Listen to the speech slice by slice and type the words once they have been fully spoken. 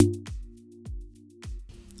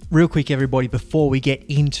Real quick, everybody, before we get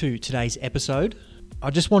into today's episode, I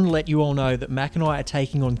just want to let you all know that Mac and I are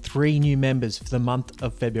taking on 3 new members for the month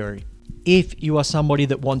of February. If you are somebody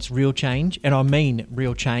that wants real change, and I mean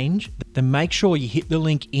real change, then make sure you hit the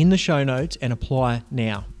link in the show notes and apply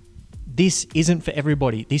now. This isn't for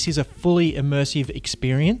everybody. This is a fully immersive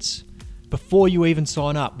experience. Before you even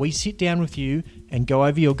sign up, we sit down with you and go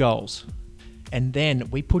over your goals. And then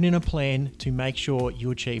we put in a plan to make sure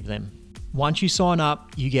you achieve them. Once you sign up,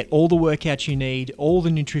 you get all the workouts you need, all the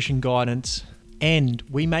nutrition guidance, and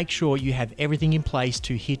we make sure you have everything in place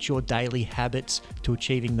to hit your daily habits to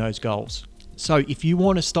achieving those goals. So if you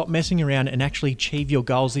want to stop messing around and actually achieve your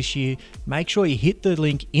goals this year, make sure you hit the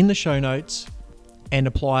link in the show notes and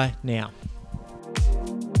apply now.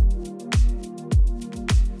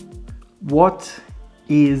 What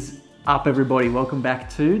is up, everybody? Welcome back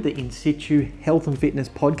to the In Situ Health and Fitness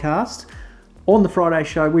podcast. On the Friday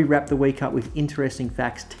show, we wrap the week up with interesting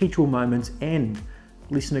facts, teachable moments, and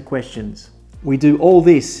listener questions. We do all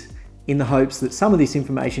this in the hopes that some of this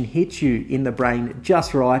information hits you in the brain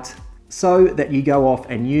just right so that you go off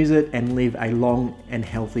and use it and live a long and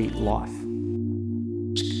healthy life.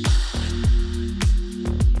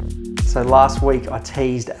 So last week I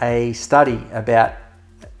teased a study about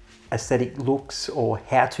aesthetic looks or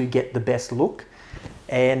how to get the best look.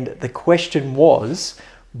 And the question was,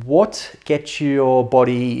 what gets your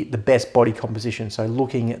body the best body composition? So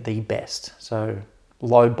looking at the best. So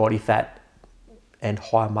low body fat and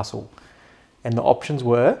high muscle. And the options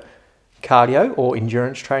were cardio or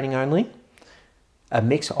endurance training only, a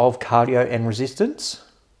mix of cardio and resistance,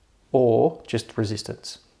 or just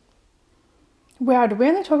resistance. Wow, did we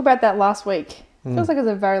only talk about that last week? Feels like it was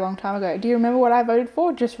a very long time ago. Do you remember what I voted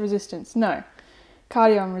for? Just resistance? No.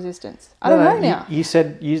 Cardio and resistance. I don't know now.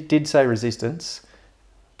 You did say resistance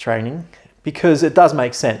training because it does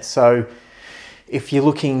make sense. So if you're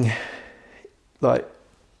looking like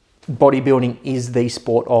bodybuilding is the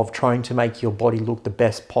sport of trying to make your body look the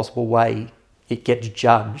best possible way, it gets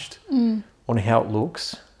judged on how it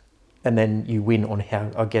looks, and then you win on how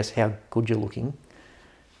good you're looking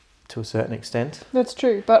to a certain extent. That's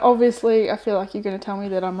true, but obviously I feel like you're going to tell me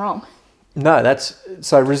that I'm wrong. No,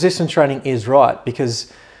 so resistance training is right,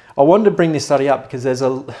 because I wanted to bring this study up because there's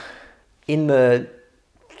in the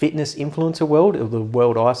fitness influencer world, or the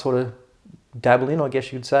world I sort of dabble in, I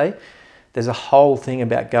guess you'd say, there's a whole thing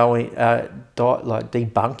about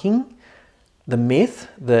debunking the myth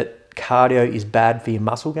that cardio is bad for your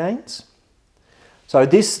muscle gains. So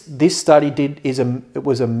this study it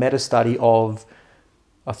was a meta study of,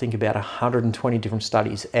 I think, about 120 different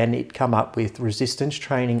studies, and it come up with resistance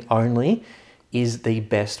training only is the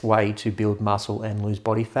best way to build muscle and lose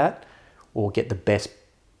body fat or get the best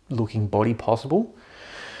looking body possible.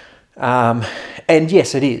 And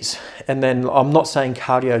yes, it is. And then I'm not saying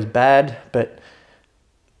cardio is bad, but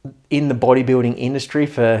in the bodybuilding industry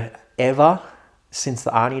forever, since the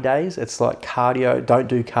Arnie days, it's like don't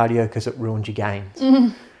do cardio because it ruins your gains.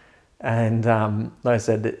 Mm-hmm. And like I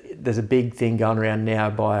said, there's a big thing going around now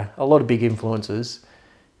by a lot of big influencers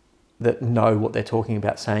that know what they're talking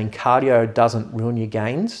about, saying cardio doesn't ruin your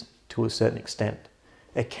gains to a certain extent.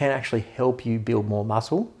 It can actually help you build more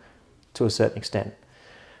muscle to a certain extent.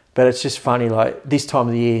 But it's just funny, like this time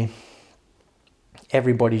of the year,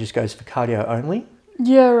 everybody just goes for cardio only.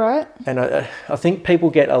 Yeah, right. And I think people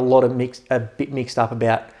get a bit mixed up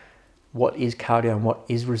about what is cardio and what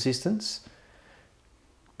is resistance,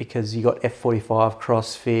 because you got F45,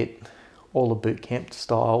 CrossFit, all the boot camp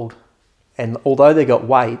styled, and although they got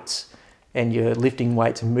weights and you're lifting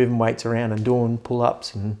weights and moving weights around and doing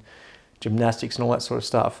pull-ups and gymnastics and all that sort of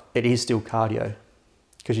stuff, it is still cardio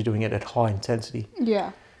because you're doing it at high intensity.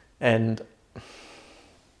 Yeah. And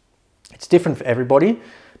it's different for everybody,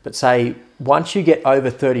 but say once you get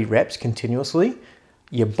over 30 reps continuously,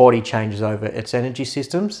 your body changes over its energy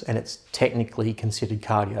systems and it's technically considered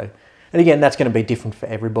cardio. And again, that's going to be different for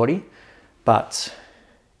everybody. But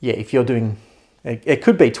yeah, if you're doing, it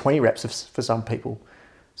could be 20 reps for some people.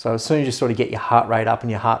 So as soon as you sort of get your heart rate up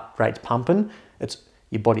and your heart rate's pumping,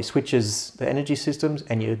 your body switches the energy systems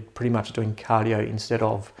and you're pretty much doing cardio instead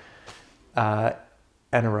of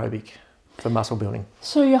anaerobic for muscle building.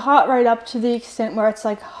 So your heart rate up to the extent where it's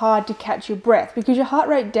like hard to catch your breath, because your heart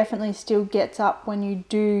rate definitely still gets up when you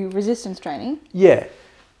do resistance training. Yeah,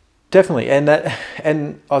 definitely. And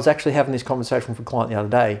I was actually having this conversation with a client the other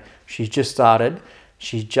day. She's just started.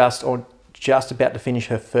 She's just about to finish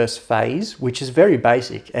her first phase, which is very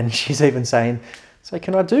basic. And she's even saying, "So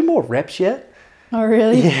can I do more reps yet?" Oh,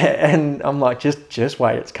 really? Yeah, and I'm like, just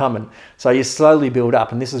wait, it's coming. So you slowly build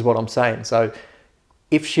up, and this is what I'm saying. So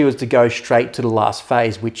if she was to go straight to the last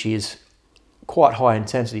phase, which is quite high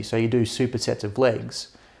intensity, so you do supersets of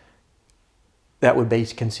legs, that would be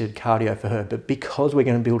considered cardio for her. But because we're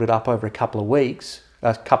going to build it up over a couple of months,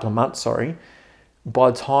 by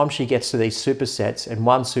the time she gets to these supersets, and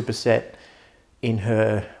one superset in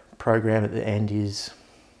her program at the end is,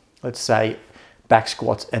 let's say, back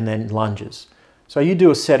squats and then lunges. So you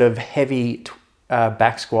do a set of heavy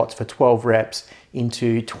back squats for 12 reps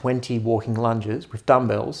into 20 walking lunges with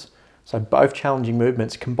dumbbells. So both challenging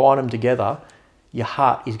movements, combine them together, your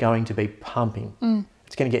heart is going to be pumping.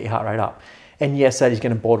 It's going to get your heart rate up. And yes, that is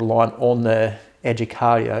going to borderline on the edge of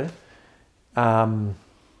cardio,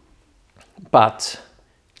 but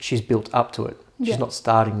she's built up to it. She's not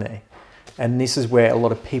starting there. And this is where a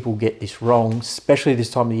lot of people get this wrong, especially this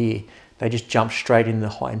time of year. They just jump straight into the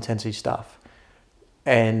high intensity stuff.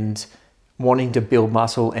 And wanting to build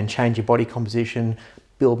muscle and change your body composition,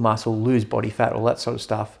 build muscle, lose body fat, all that sort of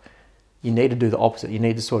stuff, you need to do the opposite. You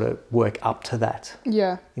need to sort of work up to that.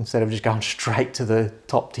 Yeah. Instead of just going straight to the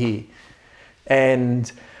top tier.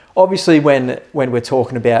 And obviously when we're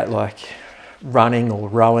talking about like running or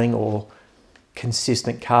rowing or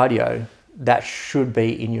consistent cardio, that should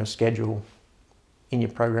be in your schedule, in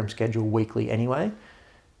your program schedule weekly anyway.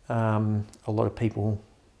 A lot of people,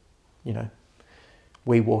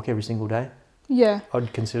 we walk every single day. Yeah.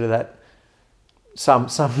 I'd consider that some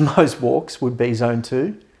most walks would be zone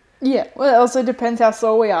 2. Yeah, well, it also depends how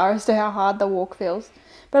sore we are as to how hard the walk feels.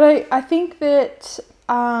 But I think that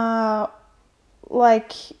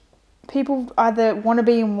like people either want to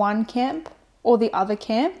be in one camp or the other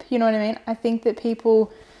camp, you know what I mean? I think that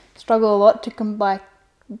people struggle a lot to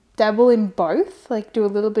dabble in both, like do a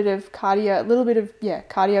little bit of cardio,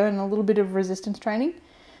 cardio and a little bit of resistance training.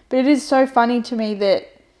 But it is so funny to me that,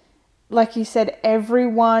 like you said,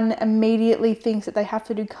 everyone immediately thinks that they have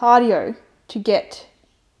to do cardio to get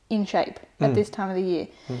in shape at this time of the year.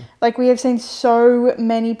 Like we have seen so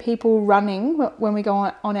many people running when we go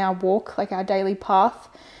on our walk, like our daily path.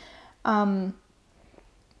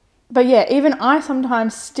 But yeah, even I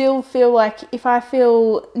sometimes still feel like if I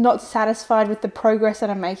feel not satisfied with the progress that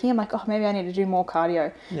I'm making, I'm like, oh, maybe I need to do more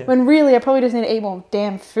cardio. Yeah. When really I probably just need to eat more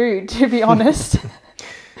damn food, to be honest.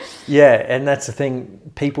 Yeah, and that's the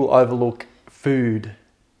thing. People overlook food.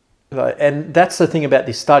 And that's the thing about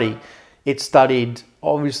this study. It studied,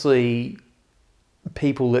 obviously,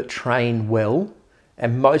 people that train well.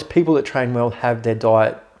 And most people that train well have their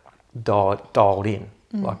diet dialed in.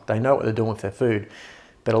 Like, they know what they're doing with their food.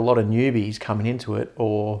 But a lot of newbies coming into it,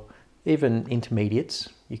 or even intermediates,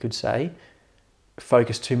 you could say,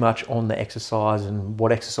 focus too much on the exercise and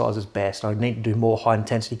what exercise is best. I need to do more high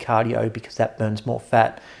intensity cardio because that burns more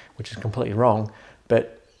fat, which is completely wrong.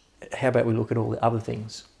 But how about we look at all the other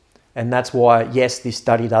things? And that's why, yes, this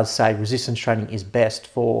study does say resistance training is best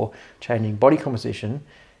for changing body composition.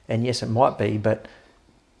 And yes, it might be, but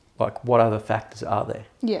like, what other factors are there?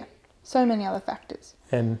 Yeah, so many other factors.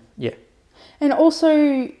 And yeah. And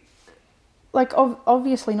also, like,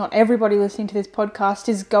 obviously not everybody listening to this podcast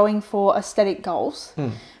is going for aesthetic goals.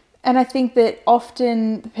 And I think that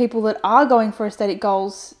often the people that are going for aesthetic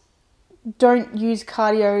goals don't use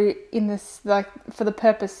cardio in this, like, for the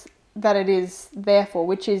purpose that it is there for,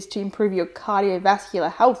 which is to improve your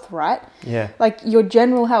cardiovascular health, right? Yeah. Like your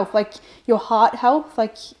general health, like your heart health,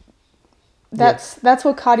 like that's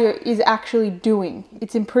what cardio is actually doing.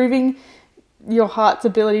 It's improving your heart's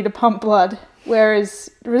ability to pump blood,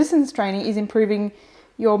 whereas resistance training is improving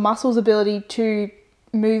your muscles' ability to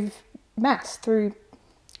move mass through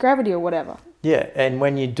gravity or whatever. Yeah, and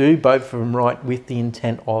when you do both of them right with the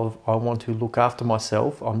intent of, I want to look after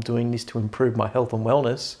myself, I'm doing this to improve my health and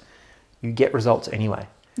wellness, you get results anyway.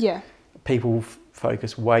 Yeah. People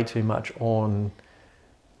focus way too much on,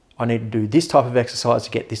 I need to do this type of exercise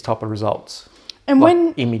to get this type of results. And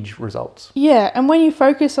like image results. Yeah, and when you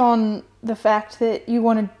focus on the fact that you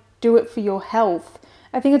want to do it for your health,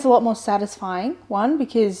 I think it's a lot more satisfying, one,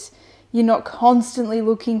 because you're not constantly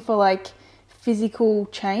looking for like physical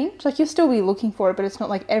change. Like you'll still be looking for it, but it's not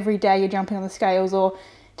like every day you're jumping on the scales or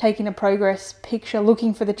taking a progress picture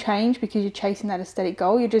looking for the change because you're chasing that aesthetic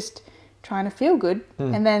goal. You're just trying to feel good.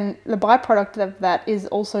 And then the byproduct of that is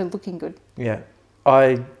also looking good. Yeah.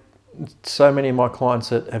 So many of my clients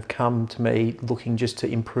that have come to me looking just to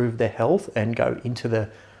improve their health and go into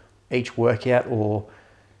each workout or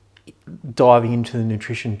diving into the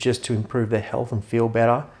nutrition just to improve their health and feel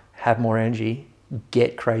better, have more energy,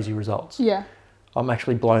 get crazy results. Yeah. I'm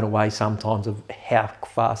actually blown away sometimes of how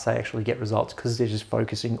fast they actually get results because they're just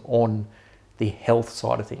focusing on the health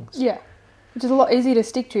side of things. Yeah. Which is a lot easier to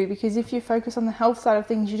stick to because if you focus on the health side of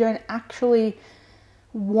things, you don't actually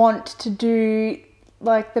want to do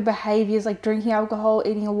like the behaviors like drinking alcohol,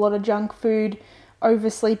 eating a lot of junk food,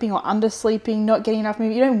 oversleeping or undersleeping, not getting enough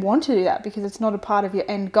movement. You don't want to do that because it's not a part of your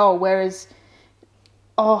end goal. Whereas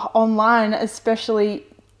online, especially,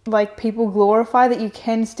 like people glorify that you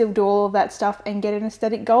can still do all of that stuff and get an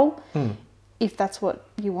aesthetic goal if that's what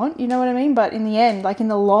you want, you know what I mean? But in the end, like in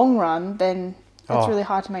the long run, then it's really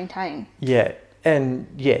hard to maintain. Yeah. And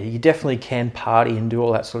yeah, you definitely can party and do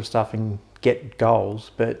all that sort of stuff and get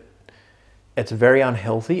goals, but it's very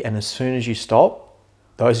unhealthy. And as soon as you stop,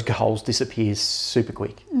 those goals disappear super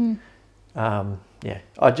quick. And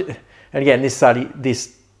again,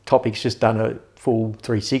 this topic's just done a full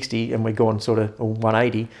 360 and we're gone sort of, or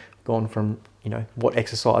 180, gone from, what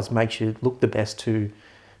exercise makes you look the best to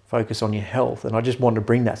focus on your health. And I just wanted to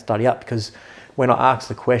bring that study up because when I asked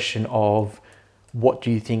the question of what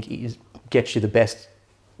do you think gets you the best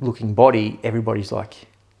looking body, everybody's like,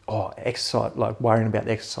 oh, exercise, like worrying about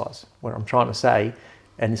the exercise. What I'm trying to say,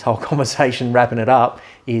 and this whole conversation wrapping it up,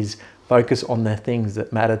 is focus on the things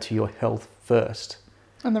that matter to your health first.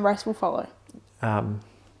 And the rest will follow.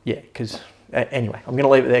 Because anyway, I'm going to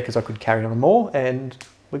leave it there because I could carry on more and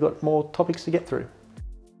we've got more topics to get through.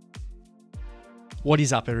 What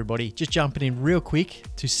is up, everybody? Just jumping in real quick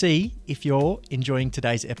to see if you're enjoying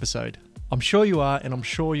today's episode. I'm sure you are, and I'm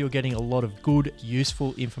sure you're getting a lot of good,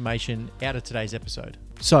 useful information out of today's episode.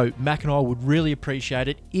 So Mac and I would really appreciate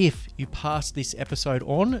it if you pass this episode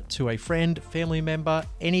on to a friend, family member,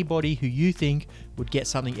 anybody who you think would get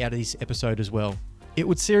something out of this episode as well. It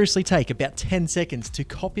would seriously take about 10 seconds to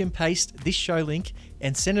copy and paste this show link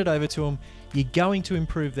and send it over to them. You're going to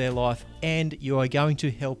improve their life and you are going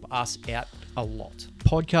to help us out a lot.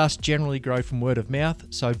 Podcasts generally grow from word of mouth,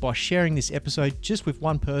 so by sharing this episode just with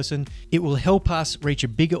one person, it will help us reach a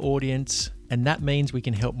bigger audience, and that means we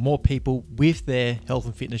can help more people with their health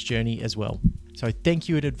and fitness journey as well. So thank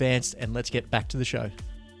you in advance, and let's get back to the show.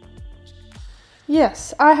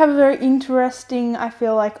 Yes, I have a very interesting, I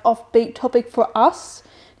feel like, offbeat topic for us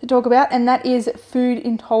to talk about, and that is food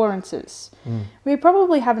intolerances. We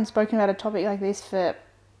probably haven't spoken about a topic like this for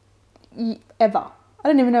ever. I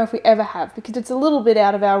don't even know if we ever have, because it's a little bit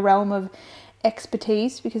out of our realm of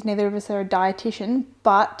expertise, because neither of us are a dietitian,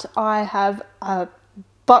 but I have a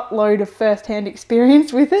buttload of first-hand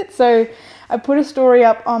experience with it. So I put a story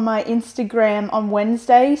up on my Instagram on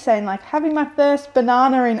Wednesday saying like having my first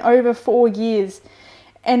banana in over 4 years,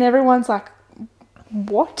 and everyone's like,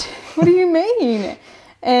 what? What do you mean?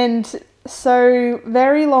 And so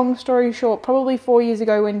very long story short, probably 4 years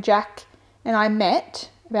ago when Jack and I met,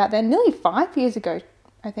 about then, nearly 5 years ago,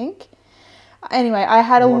 I think. Anyway, I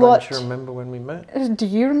had a lot... Don't you remember when we met? Do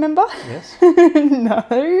you remember? Yes.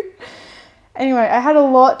 No. Anyway, I had a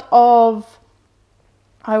lot of,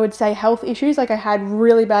 I would say, health issues. Like I had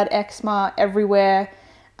really bad eczema everywhere.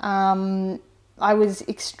 I was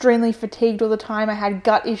extremely fatigued all the time. I had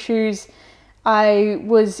gut issues. I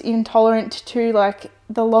was intolerant to like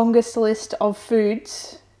the longest list of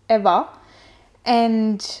foods ever.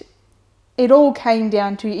 And it all came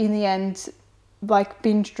down to, in the end, like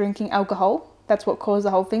binge drinking alcohol. That's what caused the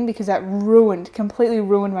whole thing, because that completely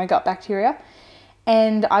ruined my gut bacteria.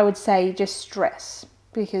 And I would say just stress,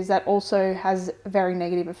 because that also has a very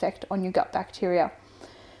negative effect on your gut bacteria.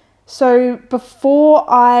 So before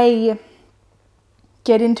I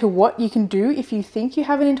get into what you can do if you think you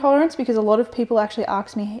have an intolerance, because a lot of people actually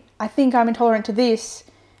ask me, I think I'm intolerant to this,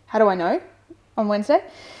 how do I know? On Wednesday.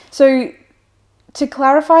 So to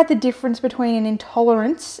clarify the difference between an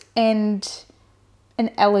intolerance and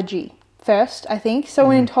an allergy first, I think.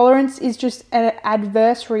 So an intolerance is just an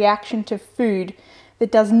adverse reaction to food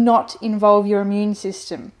that does not involve your immune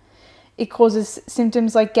system. It causes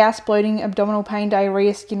symptoms like gas, bloating, abdominal pain,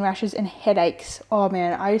 diarrhea, skin rashes, and headaches. Oh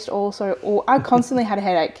man, I constantly had a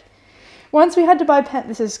headache. Once we had to buy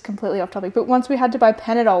this is completely off topic, but once we had to buy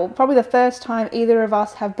Panadol, probably the first time either of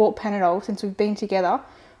us have bought Panadol since we've been together,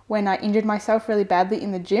 when I injured myself really badly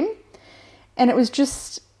in the gym. And it was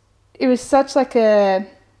such like a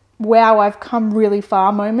wow, I've come really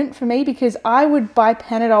far moment for me, because I would buy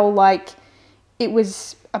Panadol like it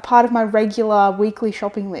was a part of my regular weekly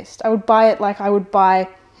shopping list. I would buy it like I would buy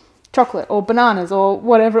chocolate or bananas or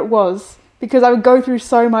whatever it was, because I would go through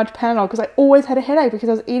so much Panadol because I always had a headache because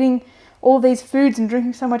I was eating all these foods and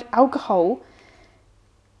drinking so much alcohol.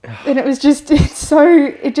 And it just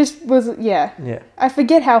was. I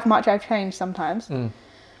forget how much I've changed sometimes.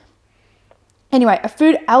 Anyway, a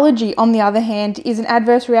food allergy, on the other hand, is an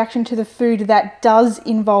adverse reaction to the food that does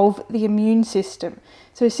involve the immune system.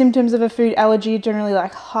 So symptoms of a food allergy are generally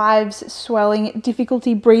like hives, swelling,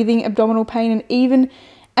 difficulty breathing, abdominal pain, and even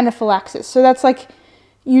anaphylaxis. So that's like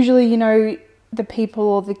usually, the people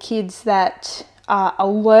or the kids that are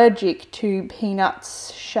allergic to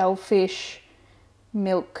peanuts, shellfish,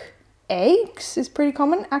 milk, eggs is pretty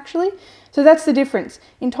common actually. So that's the difference.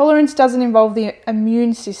 Intolerance doesn't involve the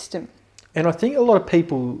immune system. And I think a lot of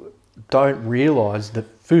people don't realise that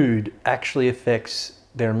food actually affects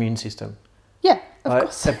their immune system. Yeah, of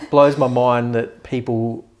course. It blows my mind that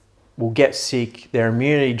people will get sick, their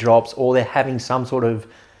immunity drops, or they're having some sort of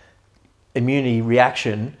immunity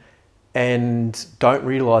reaction and don't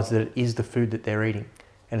realise that it is the food that they're eating.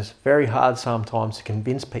 And it's very hard sometimes to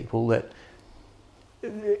convince people that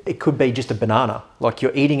it could be just a banana. Like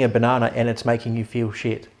you're eating a banana and it's making you feel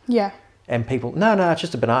shit. Yeah. And people, no, it's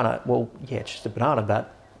just a banana. Well, yeah, it's just a banana,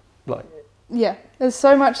 but like... Yeah, there's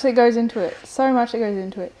so much that goes into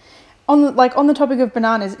it. On the topic of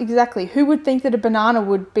bananas, exactly. Who would think that a banana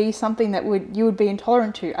would be something that you would be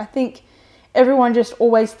intolerant to? I think everyone just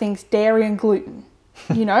always thinks dairy and gluten,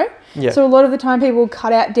 you know? Yeah. So a lot of the time people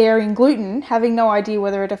cut out dairy and gluten, having no idea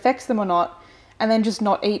whether it affects them or not, and then just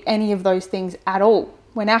not eat any of those things at all,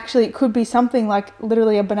 when actually it could be something like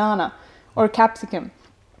literally a banana or a capsicum.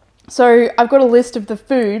 So I've got a list of the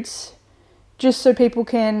foods just so people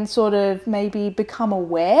can sort of maybe become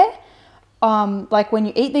aware. Like when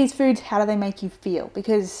you eat these foods, how do they make you feel?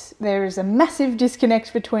 Because there is a massive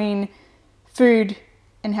disconnect between food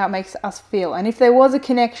and how it makes us feel. And if there was a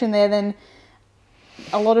connection there, then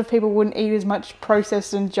a lot of people wouldn't eat as much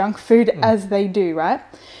processed and junk food as they do, right?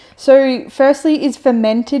 So firstly is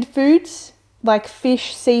fermented foods like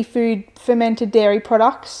fish, seafood, fermented dairy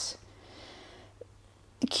products.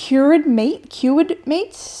 Cured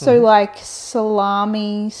meats, so like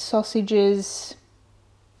salami, sausages,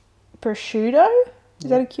 prosciutto, is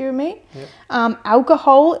that a cured meat? Yep.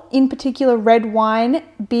 Alcohol, in particular red wine,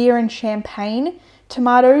 beer and champagne,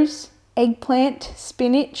 tomatoes, eggplant,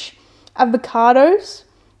 spinach, avocados.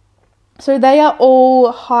 So they are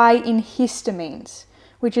all high in histamines,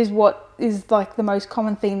 which is what is like the most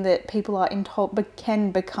common thing that people are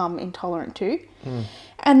can become intolerant to.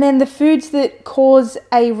 And then the foods that cause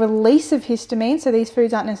a release of histamine, so these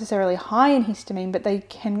foods aren't necessarily high in histamine, but they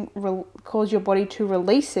can cause your body to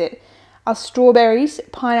release it, are strawberries,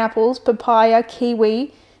 pineapples, papaya,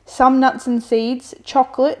 kiwi, some nuts and seeds,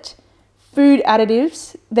 chocolate, food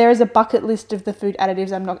additives. There is a bucket list of the food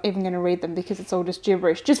additives. I'm not even going to read them because it's all just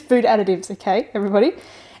gibberish. Just food additives, okay, everybody?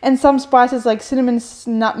 And some spices like cinnamon,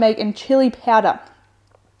 nutmeg, and chili powder.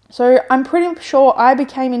 So I'm pretty sure I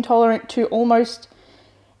became intolerant to almost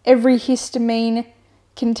every histamine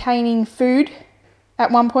containing food at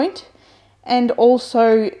one point, and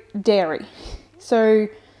also dairy. So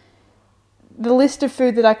the list of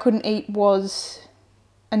food that I couldn't eat was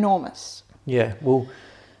enormous. Yeah, well,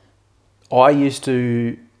 I used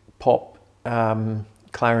to pop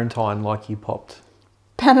Clarentine like you popped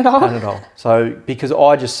Panadol. So because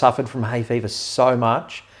I just suffered from hay fever so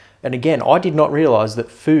much, and again, I did not realise that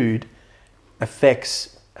food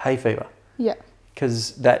affects hay fever. Yeah.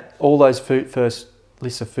 Because all those first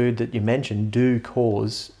lists of food that you mentioned do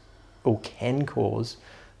cause or can cause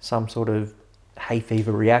some sort of hay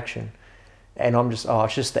fever reaction. And I'm just,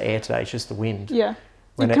 it's just the air today, it's just the wind. Yeah.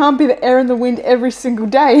 Can't be the air and the wind every single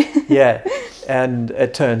day. Yeah. And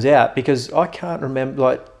it turns out, because I can't remember,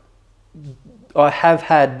 like, I have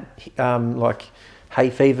had like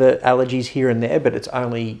hay fever allergies here and there, but it's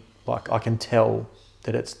only like I can tell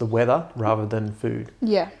that it's the weather rather than food.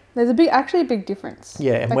 Yeah. There's actually a big difference.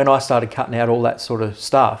 Yeah, and when I started cutting out all that sort of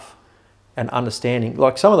stuff and understanding,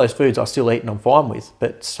 like some of those foods I still eat and I'm fine with,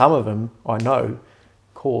 but some of them I know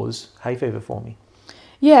cause hay fever for me.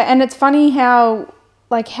 Yeah, and it's funny how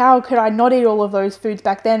could I not eat all of those foods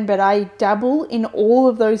back then, but I dabble in all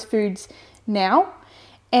of those foods now.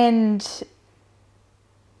 And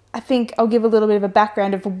I think I'll give a little bit of a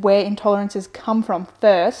background of where intolerances come from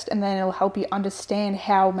first, and then it'll help you understand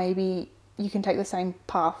how maybe you can take the same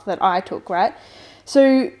path that I took, right?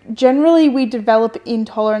 So generally we develop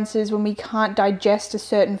intolerances when we can't digest a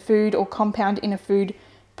certain food or compound in a food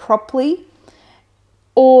properly,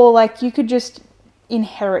 or like you could just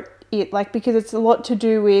inherit it, like because it's a lot to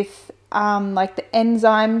do with like the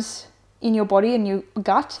enzymes in your body and your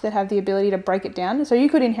gut that have the ability to break it down. So you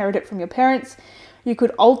could inherit it from your parents. You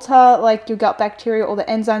could alter like your gut bacteria or the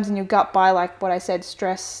enzymes in your gut by like what I said,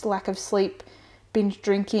 stress, lack of sleep, binge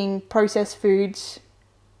drinking, processed foods.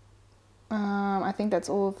 I think that's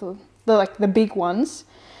all of the big ones.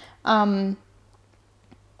 I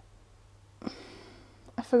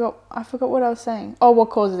forgot what I was saying. Oh, what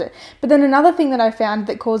causes it? But then another thing that I found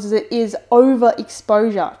that causes it is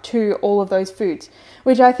overexposure to all of those foods,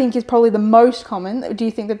 which I think is probably the most common. Do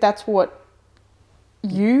you think that that's what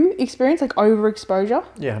you experience, like overexposure?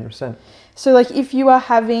 Yeah, 100%. So like if you are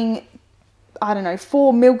having I don't know,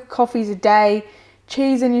 4 milk coffees a day,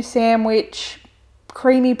 cheese in your sandwich,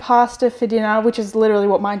 creamy pasta for dinner, which is literally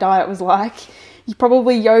what my diet was like,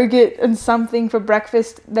 probably yogurt and something for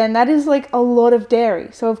breakfast, then that is like a lot of dairy.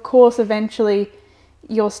 So of course, eventually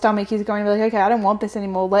your stomach is going to be like, okay, I don't want this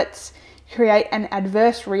anymore. Let's create an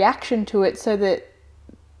adverse reaction to it so that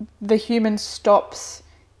the human stops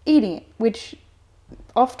eating it, which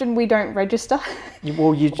often we don't register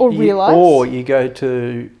or realise. Or you go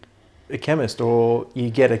to a chemist or you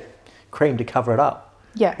get a cream to cover it up.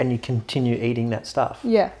 Yeah. And you continue eating that stuff.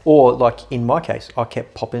 Yeah. Or like in my case, I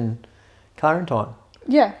kept popping Clarentine.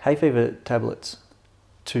 Yeah. Hay fever tablets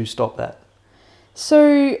to stop that.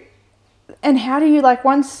 So, and how do you like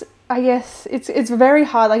once, I guess it's very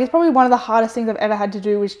hard. Like it's probably one of the hardest things I've ever had to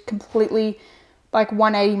do was completely like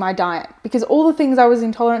 180 my diet, because all the things I was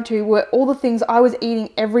intolerant to were all the things I was eating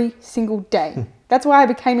every single day. That's why I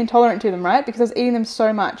became intolerant to them, right? Because I was eating them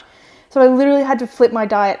so much. So I literally had to flip my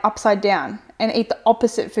diet upside down and eat the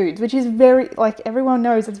opposite foods, which is very, like everyone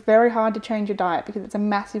knows, it's very hard to change your diet because it's a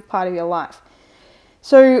massive part of your life.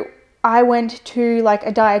 So I went to like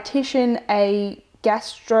a dietitian, a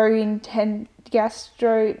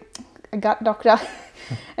a gut doctor,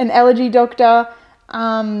 an allergy doctor,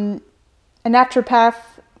 a naturopath,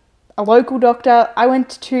 a local doctor. I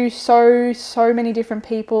went to so many different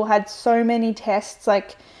people, had so many tests.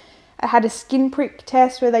 Like I had a skin prick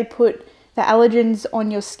test where they put the allergens on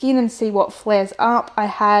your skin and see what flares up. I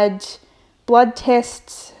had blood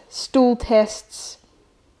tests, stool tests,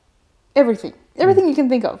 everything you can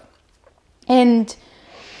think of. And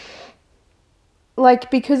like,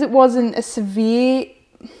 because it wasn't a severe,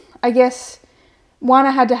 I guess, one,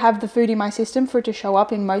 I had to have the food in my system for it to show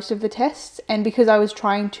up in most of the tests. And because I was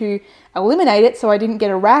trying to eliminate it so I didn't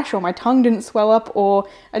get a rash or my tongue didn't swell up or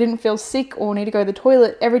I didn't feel sick or need to go to the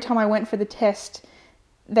toilet, every time I went for the test,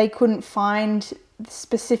 they couldn't find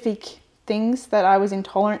specific things that I was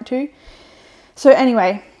intolerant to. So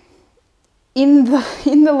anyway, in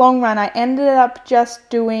the long run, I ended up just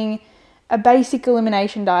doing a basic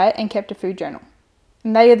elimination diet and kept a food journal.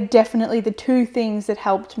 And they are definitely the two things that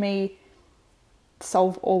helped me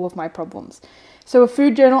solve all of my problems. So a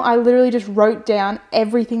food journal, I literally just wrote down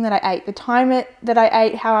everything that I ate, the time that I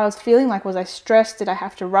ate, how I was feeling, like was I stressed, did I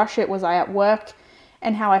have to rush it, was I at work,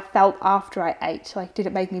 and how I felt after I ate. Like, did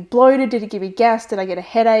it make me bloated, did it give me gas, did I get a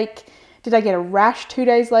headache, did I get a rash 2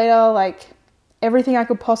 days later, like everything I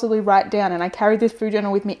could possibly write down. And I carried this food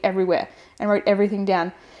journal with me everywhere and wrote everything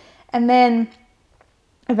down. And then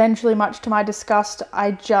eventually, much to my disgust,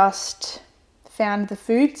 I just found the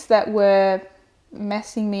foods that were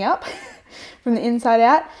messing me up from the inside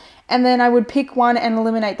out, and then I would pick one and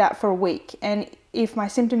eliminate that for a week. And if my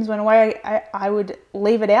symptoms went away, I would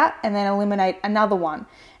leave it out and then eliminate another one.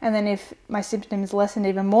 And then if my symptoms lessened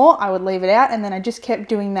even more, I would leave it out, and then I just kept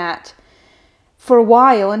doing that for a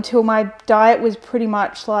while until my diet was pretty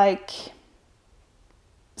much like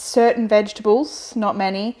certain vegetables, not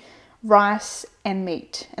many, rice and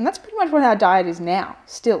meat. And that's pretty much what our diet is now,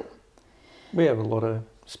 still. We have a lot of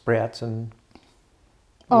sprouts and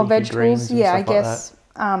vegetables, yeah, I guess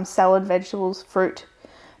salad, vegetables, fruit.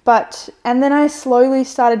 And then I slowly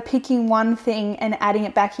started picking one thing and adding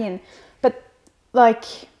it back in. But like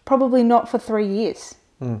probably not for 3 years,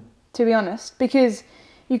 to be honest, because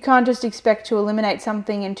you can't just expect to eliminate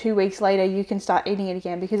something and 2 weeks later you can start eating it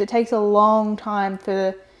again, because it takes a long time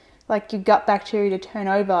for like your gut bacteria to turn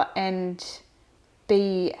over and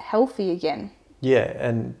be healthy again. Yeah,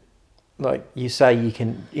 and like you say, you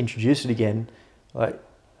can introduce it again. Like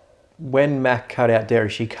when Mac cut out dairy,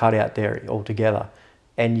 she cut out dairy altogether.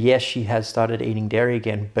 And yes, she has started eating dairy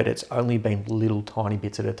again, but it's only been little tiny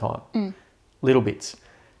bits at a time. Little bits.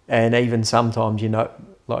 And even sometimes, you've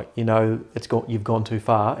gone too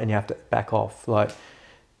far and you have to back off. Like,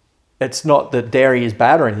 it's not that dairy is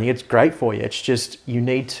bad or anything, it's great for you. It's just you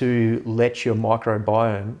need to let your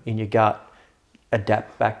microbiome in your gut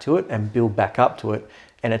adapt back to it and build back up to it.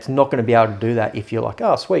 And it's not going to be able to do that if you're like,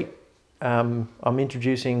 oh, sweet, I'm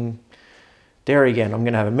introducing dairy again. I'm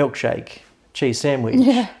going to have a milkshake, cheese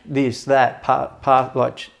sandwich, this, that,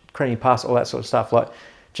 like creamy pasta, all that sort of stuff. Like,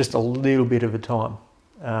 just a little bit of a time.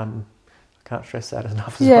 I can't stress that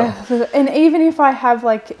enough as well. And even if I have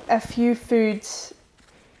like a few foods,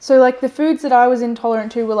 so like the foods that I was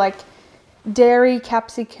intolerant to were like dairy,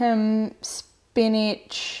 capsicum,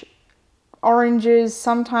 spinach, oranges,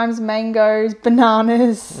 sometimes mangoes,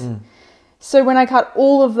 bananas. So when I cut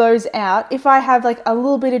all of those out, if I have like a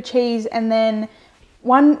little bit of cheese, and then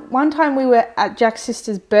one time we were at Jack's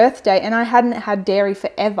sister's birthday and I hadn't had dairy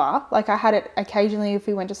forever. Like I had it occasionally if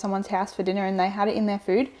we went to someone's house for dinner and they had it in their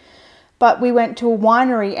food. but we went to a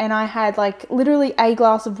winery and I had like literally a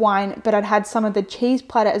glass of wine, but I'd had some of the cheese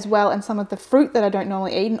platter as well and some of the fruit that I don't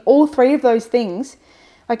normally eat. And all three of those things,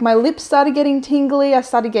 like my lips started getting tingly, I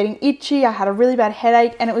started getting itchy, I had a really bad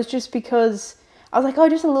headache, and it was just because I was like, oh,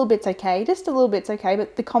 just a little bit's okay, just a little bit's okay.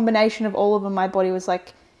 But the combination of all of them, my body was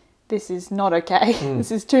like, this is not okay.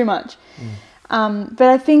 This is too much. But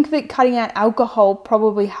I think that cutting out alcohol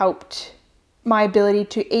probably helped my ability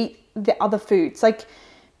to eat the other foods. Like,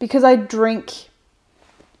 because I drink,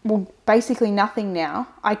 well, basically nothing now,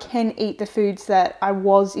 I can eat the foods that I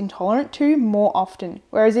was intolerant to more often.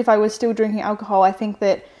 Whereas if I was still drinking alcohol, I think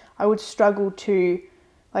that I would struggle to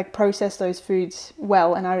like process those foods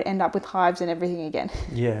well, and I would end up with hives and everything again.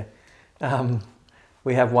 Yeah.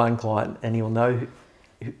 We have one client, and he'll know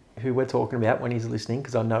who we're talking about when he's listening,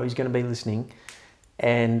 because I know he's going to be listening.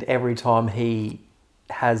 And every time he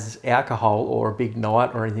has alcohol or a big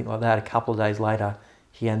night or anything like that, a couple of days later,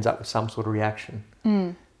 he ends up with some sort of reaction.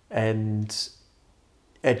 And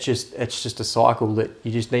it's just a cycle that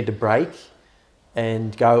you just need to break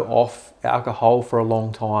and go off alcohol for a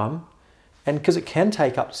long time. And because it can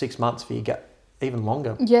take up to 6 months for your gut, even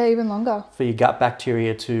longer. Yeah, even longer. For your gut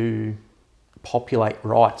bacteria to populate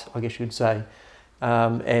right, I guess you'd say.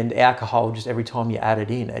 And alcohol, just every time you add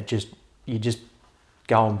it in, you're just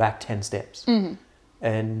going back 10 steps.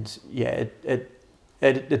 And yeah,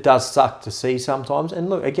 it does suck to see sometimes. And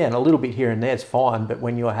look, again, a little bit here and there is fine, but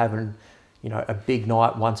when you're having, a big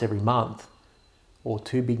night once every month or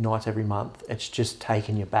 2 big nights every month, it's just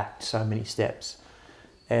taking you back so many steps.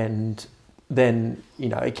 And then,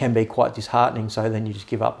 it can be quite disheartening, so then you just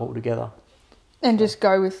give up altogether. And just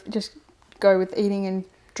go with eating and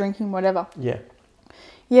drinking, whatever. Yeah.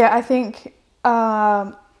 Yeah, I think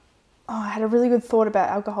I had a really good thought about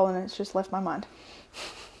alcohol and it's just left my mind.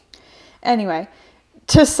 Anyway,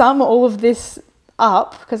 to sum all of this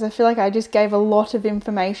up, because I feel like I just gave a lot of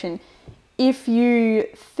information, if you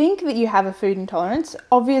think that you have a food intolerance,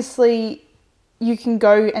 obviously you can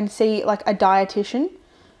go and see like a dietitian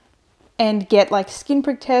and get like skin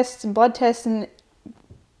prick tests and blood tests and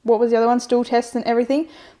what was the other one? Stool tests and everything.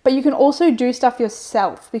 But you can also do stuff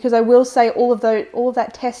yourself, because I will say all of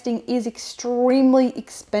that testing is extremely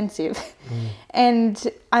expensive.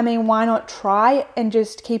 And I mean, why not try and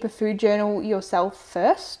just keep a food journal yourself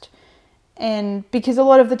first? And because a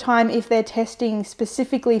lot of the time, if they're testing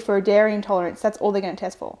specifically for a dairy intolerance, that's all they're going to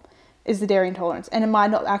test for is the dairy intolerance. And it might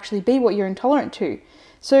not actually be what you're intolerant to.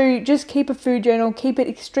 So just keep a food journal, keep it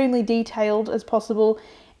extremely detailed as possible.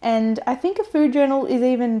 And I think a food journal is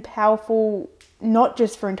even powerful, not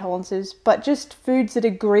just for intolerances, but just foods that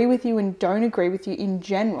agree with you and don't agree with you in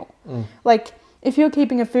general. Like if you're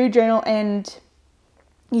keeping a food journal and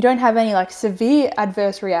you don't have any like severe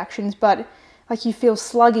adverse reactions, but like you feel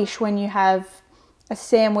sluggish when you have a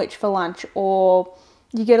sandwich for lunch, or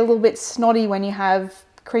you get a little bit snotty when you have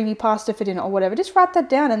creamy pasta for dinner or whatever, just write that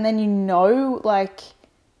down, and then like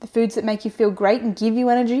the foods that make you feel great and give you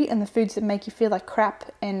energy, and the foods that make you feel like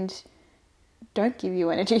crap and don't give you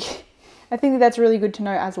energy. I think that's really good to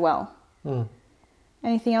know as well.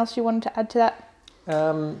 Anything else you wanted to add to that?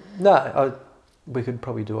 No, we could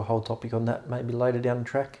probably do a whole topic on that maybe later down the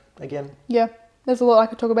track again. Yeah. There's a lot I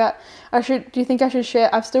could talk about. Do you think I should share?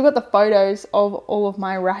 I've still got the photos of all of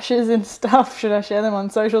my rashes and stuff. Should I share them on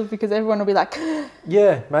socials? Because everyone will be like...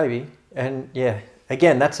 Yeah, maybe. And yeah,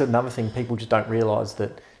 again, that's another thing. People just don't realise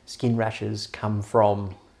that skin rashes come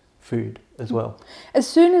from food as well. As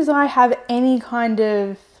soon as I have any kind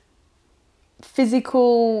of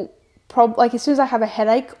physical problem, like as soon as I have a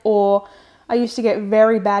headache, or I used to get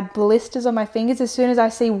very bad blisters on my fingers, as soon as I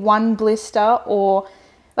see one blister, or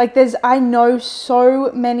like I know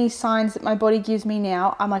so many signs that my body gives me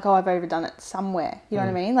now, I'm like, oh, I've overdone it somewhere. You know what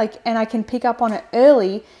I mean? Like, and I can pick up on it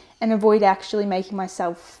early and avoid actually making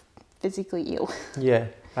myself physically ill. Yeah.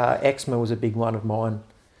 Eczema was a big one of mine.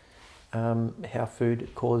 How food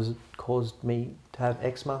caused me to have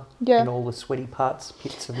eczema in all the sweaty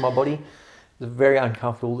pits of my body. It's very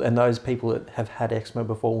uncomfortable, and those people that have had eczema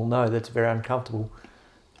before will know that's very uncomfortable.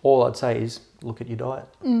 All I'd say is look at your diet.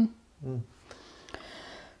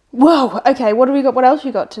 Whoa, okay, what do we got? What else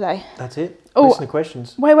you got today? That's it. Listener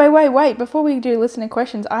questions. Wait. Before we do listener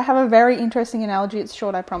questions, I have a very interesting analogy. It's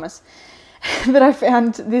short, I promise, that I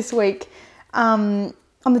found this week on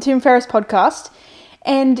the Tim Ferriss podcast.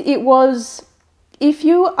 And it was, if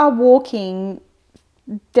you are walking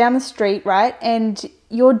down the street, right, and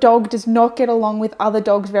your dog does not get along with other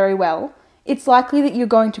dogs very well, it's likely that you're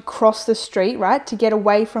going to cross the street, right, to get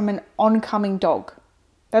away from an oncoming dog.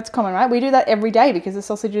 That's common, right? We do that every day because the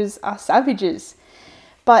sausages are savages.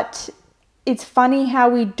 But it's funny how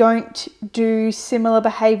we don't do similar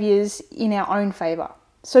behaviours in our own favour.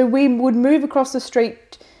 So we would move across the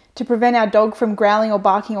street to prevent our dog from growling or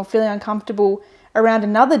barking or feeling uncomfortable around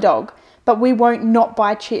another dog, but we won't not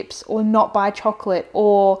buy chips or not buy chocolate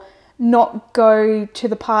or not go to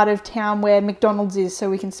the part of town where McDonald's is so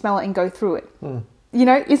we can smell it and go through it. You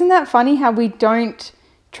know, isn't that funny how we don't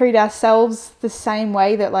treat ourselves the same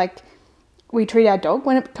way that like we treat our dog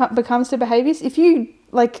when it becomes to behaviours? If you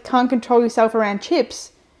like can't control yourself around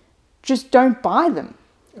chips, just don't buy them.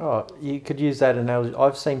 Oh, you could use that analogy.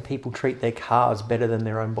 I've seen people treat their cars better than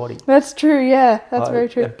their own body. That's true, yeah. That's very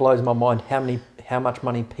true. It blows my mind how much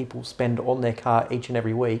money people spend on their car each and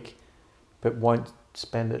every week, but won't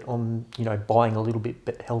spend it on, you know, buying a little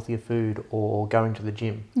bit healthier food or going to the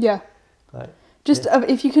gym. Yeah. Like, just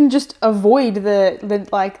if you can just avoid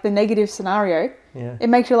the negative scenario, it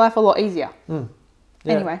makes your life a lot easier. Yeah.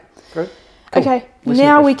 Anyway. Great. Cool. Okay,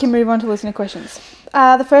 now we can move on to listener questions.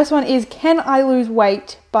 The first one is, can I lose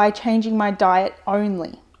weight by changing my diet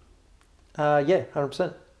only? Yeah,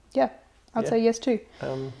 100%. Yeah, I'd say yes too.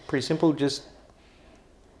 Pretty simple. Just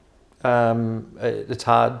it's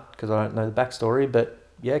hard because I don't know the backstory, but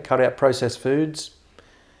yeah, cut out processed foods,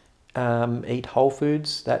 eat whole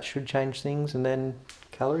foods. That should change things, and then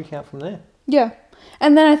calorie count from there. Yeah,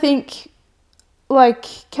 and then I think like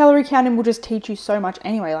calorie counting will just teach you so much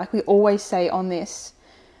anyway. Like we always say on this,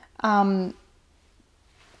 and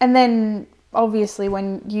then obviously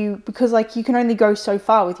because like you can only go so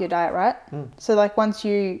far with your diet, right? So like once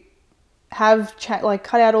you have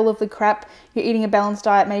cut out all of the crap, you're eating a balanced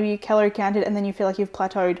diet, maybe you calorie counted, and then you feel like you've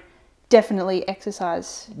plateaued, definitely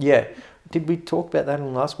exercise. Yeah. Did we talk about that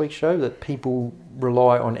in last week's show, that people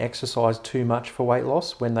rely on exercise too much for weight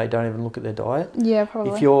loss when they don't even look at their diet? Yeah,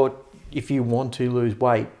 probably. If you want to lose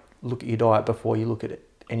weight, look at your diet before you look at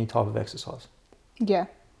any type of exercise. Yeah.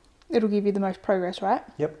 It'll give you the most progress, right?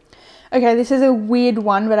 Yep. Okay, this is a weird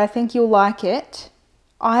one, but I think you'll like it.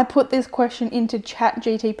 I put this question into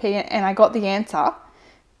ChatGTP and I got the answer.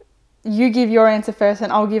 You give your answer first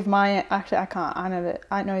and I'll give my... Actually, I can't.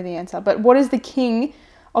 I know the answer. But what is the king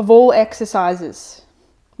of all exercises?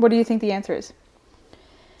 What do you think the answer is?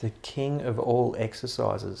 The king of all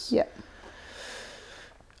exercises? Yeah.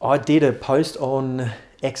 I did a post on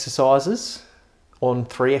exercises, on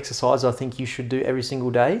 3 exercises I think you should do every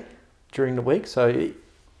single day during the week. So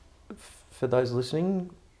for those listening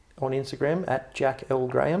on Instagram, at Jack L.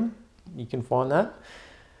 Graham, you can find that.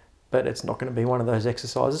 But it's not going to be one of those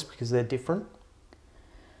exercises because they're different.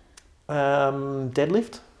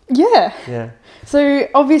 Deadlift? Yeah. Yeah. So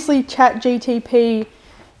obviously ChatGTP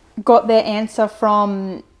got their answer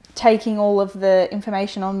from taking all of the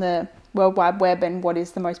information on the World Wide Web and what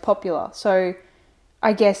is the most popular. So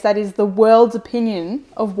I guess that is the world's opinion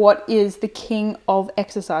of what is the king of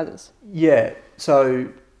exercises. Yeah. So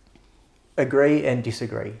agree and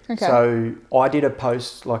disagree. Okay. So I did a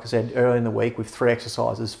post, like I said, earlier in the week with 3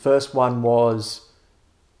 exercises. First one was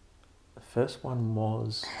toe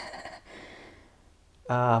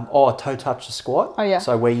touch the squat. Oh yeah.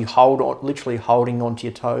 So where you hold on, literally holding onto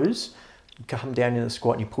your toes, you come down in the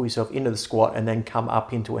squat and you pull yourself into the squat and then come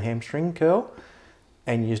up into a hamstring curl,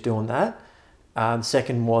 and you're just doing that. The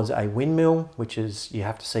second was a windmill, which is, you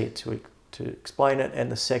have to see it to explain it,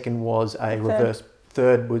 and the second was a reverse.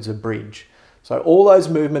 Third was a bridge. So all those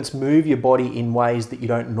movements move your body in ways that you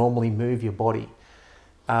don't normally move your body.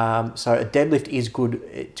 So a deadlift is good.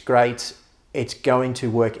 It's great. It's going to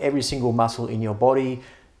work every single muscle in your body.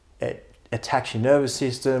 It attacks your nervous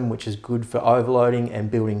system, which is good for overloading and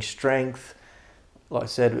building strength. Like I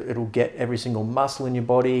said, it'll get every single muscle in your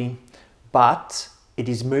body, but it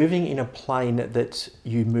is moving in a plane that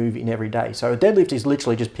you move in every day. So a deadlift is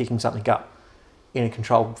literally just picking something up in a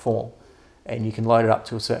controlled form, and you can load it up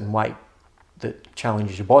to a certain weight that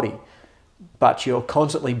challenges your body. But you're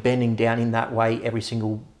constantly bending down in that way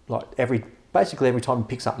basically every time you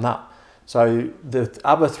pick something up. So the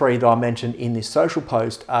other 3 that I mentioned in this social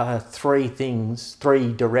post are 3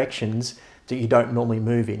 directions that you don't normally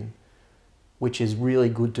move in, which is really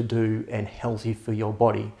good to do and healthy for your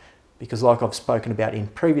body. Because like I've spoken about in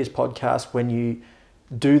previous podcasts, when you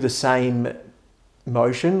do the same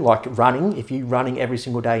motion, like running, if you're running every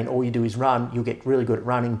single day and all you do is run, you'll get really good at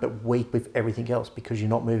running but weak with everything else because you're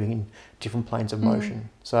not moving in different planes of motion.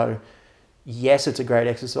 So yes, it's a great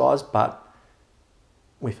exercise, but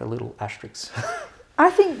with a little asterisk.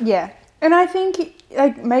 I think, yeah. And I think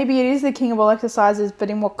like maybe it is the king of all exercises,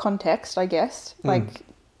 but in what context, I guess? Like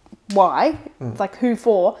why? Like who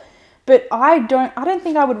for? But I don't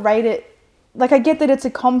think I would rate it. Like I get that it's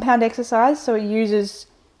a compound exercise, so it uses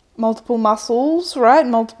multiple muscles, right?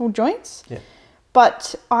 Multiple joints. Yeah.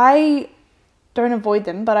 But I don't avoid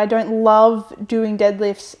them, but I don't love doing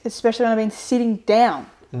deadlifts, especially when I've been sitting down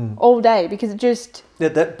all day, because it just...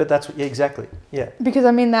 But that's exactly. Yeah. Because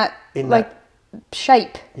I'm in that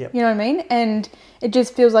shape, Yep. you know what I mean? And it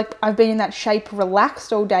just feels like I've been in that shape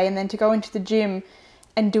relaxed all day, and then to go into the gym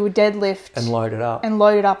and do a deadlift... And load it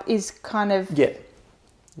up. is kind of... Yeah.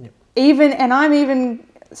 I'm even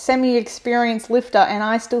semi-experienced lifter, and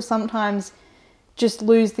I still sometimes just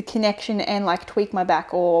lose the connection and like tweak my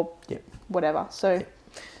back or whatever. So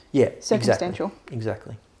circumstantial.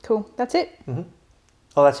 Exactly. Cool. That's it. Mm-hmm.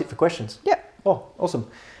 Oh, that's it for questions. Yep. Oh, awesome.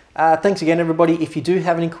 Thanks again, everybody. If you do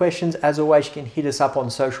have any questions, as always, you can hit us up on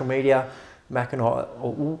social media. Mac and I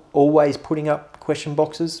are always putting up question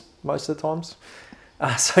boxes most of the times.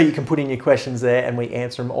 So you can put in your questions there and we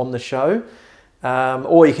answer them on the show.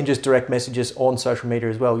 Or you can just direct message us on social media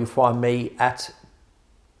as well. You'll find me at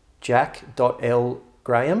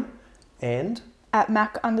jack.lgraham and at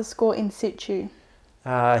mac_in-situ.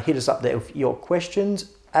 Hit us up there with your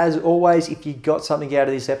questions. As always, if you got something out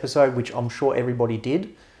of this episode, which I'm sure everybody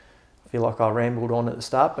did, I feel like I rambled on at the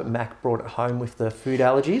start, but Mac brought it home with the food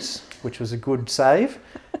allergies, which was a good save.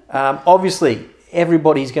 Obviously,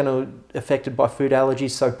 everybody's going to affected by food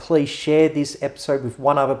allergies, so please share this episode with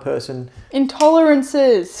one other person.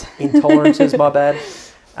 Intolerances, my bad.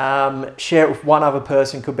 Share it with one other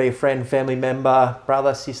person. Could be a friend, family member,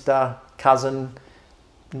 brother, sister, cousin,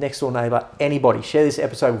 next door neighbour, anybody. Share this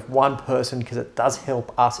episode with one person because it does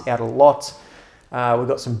help us out a lot. We've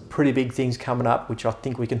got some pretty big things coming up, which I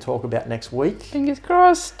think we can talk about next week. Fingers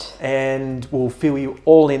crossed. And we'll fill you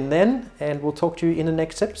all in then, and we'll talk to you in the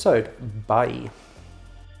next episode. Bye.